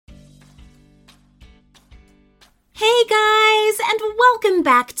Welcome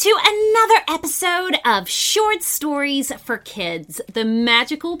back to another episode of Short Stories for Kids, the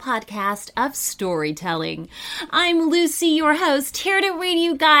magical podcast of storytelling. I'm Lucy, your host, here to read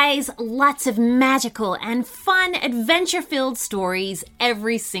you guys lots of magical and fun adventure-filled stories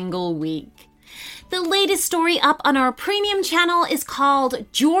every single week. The latest story up on our premium channel is called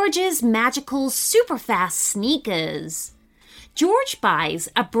George's Magical Superfast Sneakers. George buys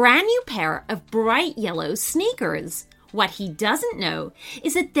a brand new pair of bright yellow sneakers. What he doesn't know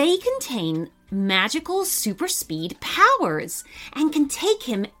is that they contain magical super speed powers and can take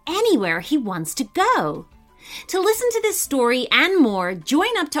him anywhere he wants to go. To listen to this story and more,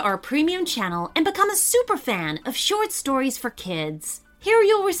 join up to our premium channel and become a super fan of short stories for kids. Here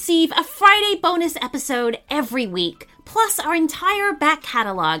you'll receive a Friday bonus episode every week, plus our entire back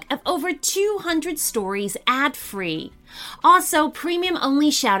catalog of over 200 stories ad-free. Also, premium-only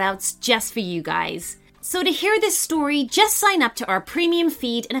shoutouts just for you guys. So to hear this story, just sign up to our premium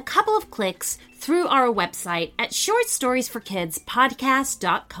feed in a couple of clicks through our website at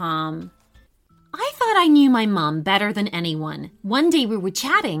shortstoriesforkidspodcast.com. I thought I knew my mom better than anyone. One day we were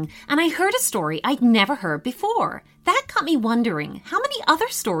chatting, and I heard a story I'd never heard before. That got me wondering, how many other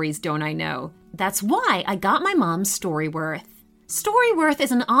stories don't I know? That's why I got my mom Storyworth. Storyworth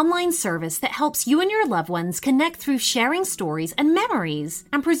is an online service that helps you and your loved ones connect through sharing stories and memories,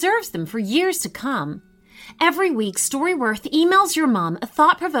 and preserves them for years to come. Every week, Storyworth emails your mom a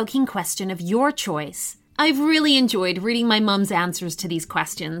thought-provoking question of your choice. I've really enjoyed reading my mom's answers to these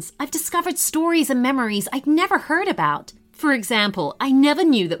questions. I've discovered stories and memories I'd never heard about. For example, I never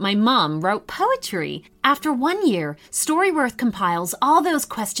knew that my mom wrote poetry. After 1 year, Storyworth compiles all those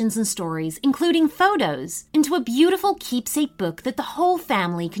questions and stories, including photos, into a beautiful keepsake book that the whole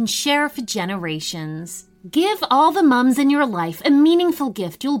family can share for generations. Give all the mums in your life a meaningful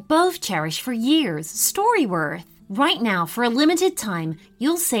gift you'll both cherish for years. Storyworth. Right now, for a limited time,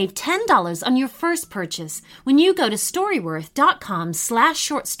 you'll save $10 on your first purchase when you go to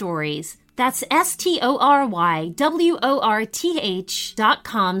storyworth.com/shortstories. That's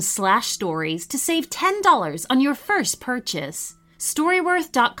STORYWORTH.com/stories to save $10 on your first purchase.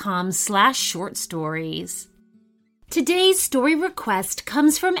 Storyworth.com/shortstories. Today's story request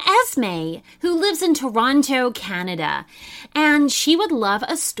comes from Esme, who lives in Toronto, Canada, and she would love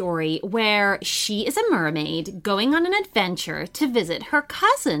a story where she is a mermaid going on an adventure to visit her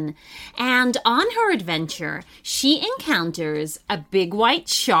cousin. And on her adventure, she encounters a big white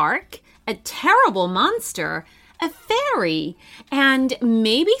shark, a terrible monster, a fairy, and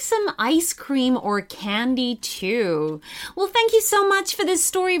maybe some ice cream or candy too. Well, thank you so much for this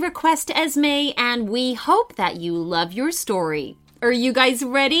story request, Esme, and we hope that you love your story. Are you guys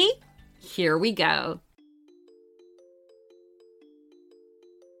ready? Here we go.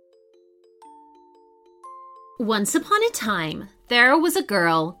 Once upon a time, there was a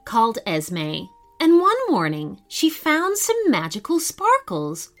girl called Esme. And one morning, she found some magical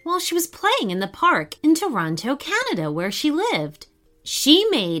sparkles while she was playing in the park in Toronto, Canada, where she lived. She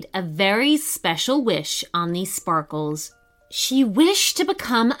made a very special wish on these sparkles. She wished to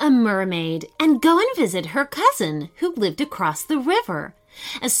become a mermaid and go and visit her cousin who lived across the river.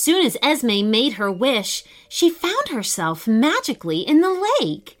 As soon as Esme made her wish, she found herself magically in the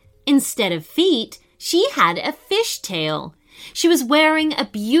lake. Instead of feet, she had a fishtail. She was wearing a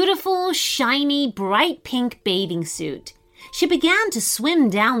beautiful, shiny, bright pink bathing suit. She began to swim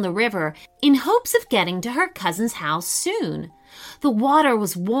down the river in hopes of getting to her cousin's house soon. The water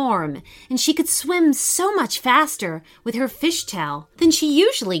was warm, and she could swim so much faster with her fishtail than she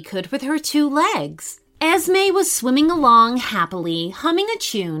usually could with her 2 legs. Esme was swimming along happily, humming a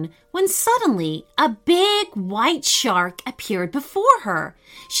tune, when suddenly a big white shark appeared before her.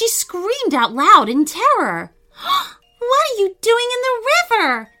 She screamed out loud in terror. "What are you doing in the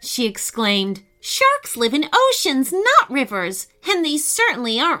river?" she exclaimed. "Sharks live in oceans, not rivers, and they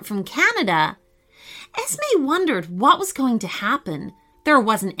certainly aren't from Canada." Esme wondered what was going to happen. There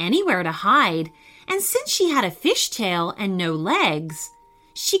wasn't anywhere to hide, and since she had a fishtail and no legs,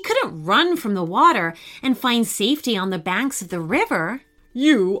 she couldn't run from the water and find safety on the banks of the river.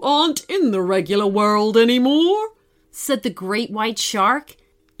 "You aren't in the regular world anymore," said the great white shark.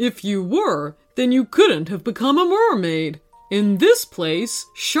 "If you were, then you couldn't have become a mermaid. In this place,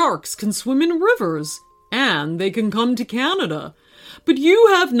 sharks can swim in rivers, and they can come to Canada. But you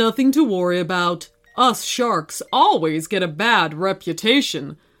have nothing to worry about. Us sharks always get a bad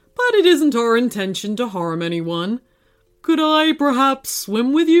reputation, but it isn't our intention to harm anyone. Could I perhaps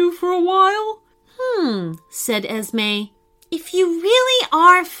swim with you for a while?" Said Esme. "If you really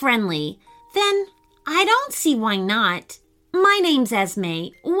are friendly, then I don't see why not. My name's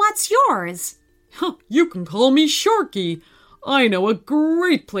Esme. What's yours?" "You can call me Sharky. I know a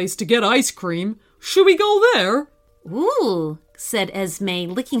great place to get ice cream. Should we go there? Ooh, said Esme,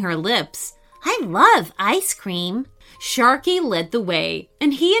 licking her lips. I love ice cream. Sharky led the way,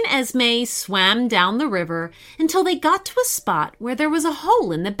 and he and Esme swam down the river until they got to a spot where there was a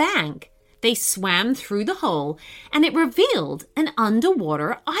hole in the bank. They swam through the hole, and it revealed an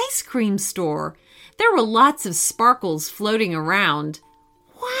underwater ice cream store. There were lots of sparkles floating around.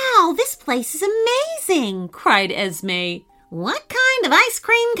 Wow, this place is amazing, cried Esme. What kind of ice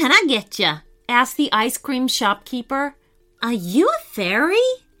cream can I get you? Asked the ice cream shopkeeper. Are you a fairy?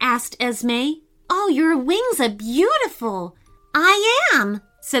 Asked Esme. Oh, your wings are beautiful. I am,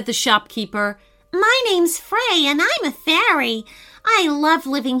 said the shopkeeper. My name's Frey, and I'm a fairy. I love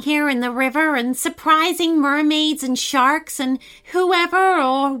living here in the river and surprising mermaids and sharks and whoever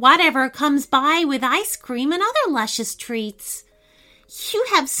or whatever comes by with ice cream and other luscious treats. You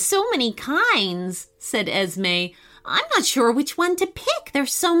have so many kinds, said Esme. I'm not sure which one to pick.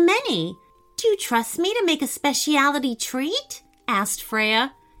 There's so many. Do you trust me to make a specialty treat? Asked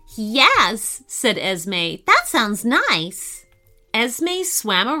Freya. Yes, said Esme. That sounds nice. Esme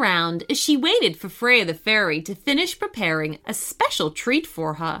swam around as she waited for Freya the fairy to finish preparing a special treat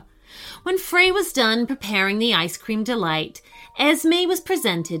for her. When Freya was done preparing the ice cream delight, Esme was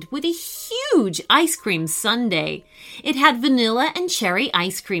presented with a huge ice cream sundae. It had vanilla and cherry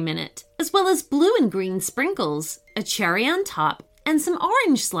ice cream in it, as well as blue and green sprinkles, a cherry on top, and some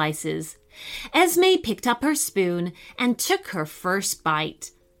orange slices. Esme picked up her spoon and took her first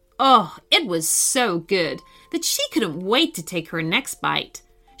bite. Oh, it was so good that she couldn't wait to take her next bite.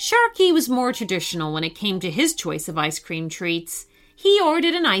 Sharky was more traditional when it came to his choice of ice cream treats. He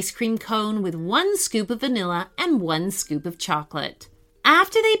ordered an ice cream cone with 1 scoop of vanilla and 1 scoop of chocolate.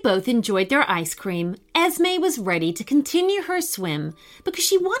 After they both enjoyed their ice cream, Esme was ready to continue her swim because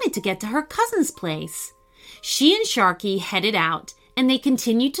she wanted to get to her cousin's place. She and Sharky headed out, and they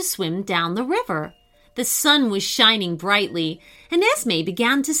continued to swim down the river. The sun was shining brightly, and Esme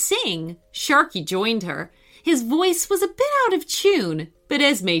began to sing. Sharky joined her. His voice was a bit out of tune, but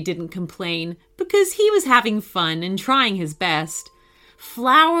Esme didn't complain because he was having fun and trying his best.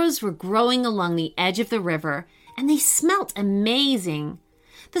 Flowers were growing along the edge of the river, and they smelt amazing.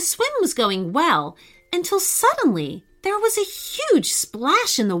 The swim was going well until suddenly there was a huge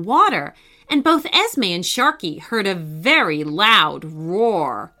splash in the water, and both Esme and Sharky heard a very loud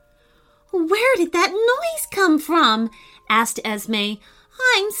roar. Where did that noise come from? Asked Esme.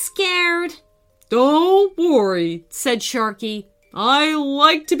 I'm scared. Don't worry, said Sharky. I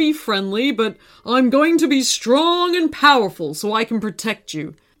like to be friendly, but I'm going to be strong and powerful so I can protect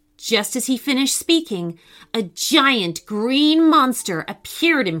you. Just as he finished speaking, a giant green monster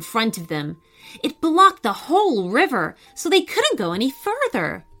appeared in front of them. It blocked the whole river, so they couldn't go any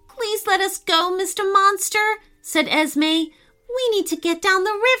further. Please let us go, Mr. Monster, said Esme. We need to get down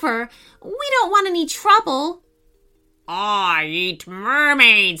the river. We don't want any trouble. I eat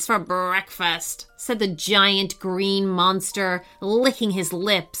mermaids for breakfast, said the giant green monster, licking his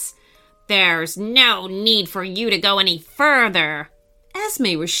lips. There's no need for you to go any further.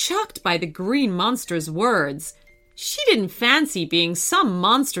 Esme was shocked by the green monster's words. She didn't fancy being some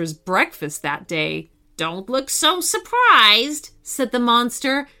monster's breakfast that day. Don't look so surprised, said the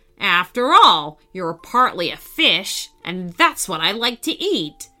monster. After all, you're partly a fish, and that's what I like to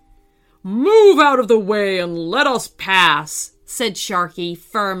eat. Move out of the way and let us pass, said Sharky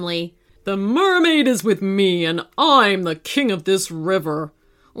firmly. The mermaid is with me, and I'm the king of this river.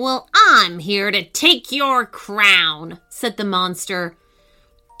 Well, I'm here to take your crown, said the monster.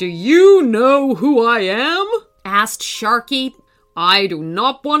 Do you know who I am? Asked Sharky. I do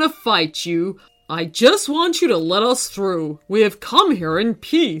not want to fight you. I just want you to let us through. We have come here in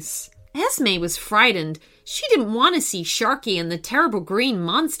peace. Esme was frightened. She didn't want to see Sharky and the terrible green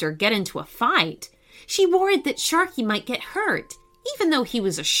monster get into a fight. She worried that Sharky might get hurt. Even though he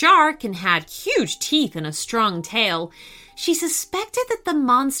was a shark and had huge teeth and a strong tail, she suspected that the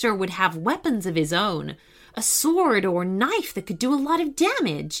monster would have weapons of his own, a sword or knife that could do a lot of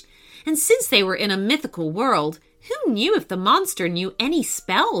damage. And since they were in a mythical world, who knew if the monster knew any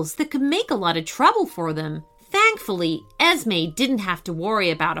spells that could make a lot of trouble for them? Thankfully, Esme didn't have to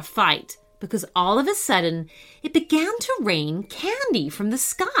worry about a fight, because all of a sudden, it began to rain candy from the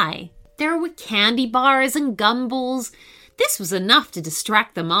sky. There were candy bars and gumballs. This was enough to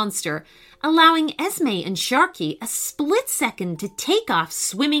distract the monster, allowing Esme and Sharky a split second to take off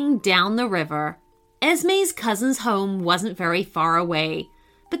swimming down the river. Esme's cousin's home wasn't very far away,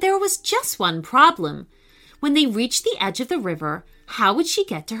 but there was just one problem. When they reached the edge of the river, how would she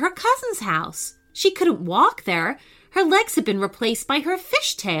get to her cousin's house? She couldn't walk there. Her legs had been replaced by her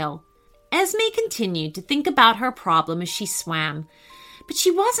fishtail. Esme continued to think about her problem as she swam, but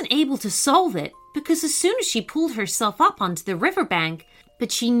she wasn't able to solve it because as soon as she pulled herself up onto the riverbank,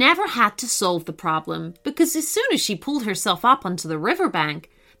 but she never had to solve the problem because as soon as she pulled herself up onto the riverbank,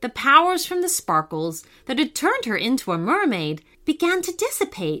 the powers from the sparkles that had turned her into a mermaid began to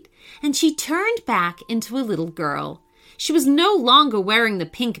dissipate, and she turned back into a little girl. She was no longer wearing the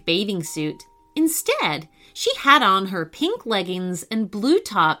pink bathing suit. Instead, she had on her pink leggings and blue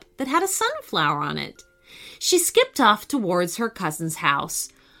top that had a sunflower on it. She skipped off towards her cousin's house,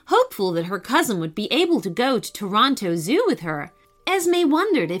 hopeful that her cousin would be able to go to Toronto Zoo with her. Esme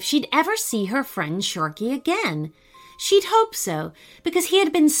wondered if she'd ever see her friend Sharky again. She'd hope so, because he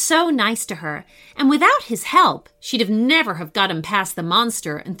had been so nice to her, and without his help, she'd never have got him past the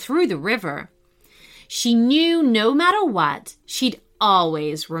monster and through the river. She knew no matter what, she'd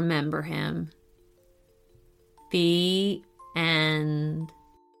always remember him. The end.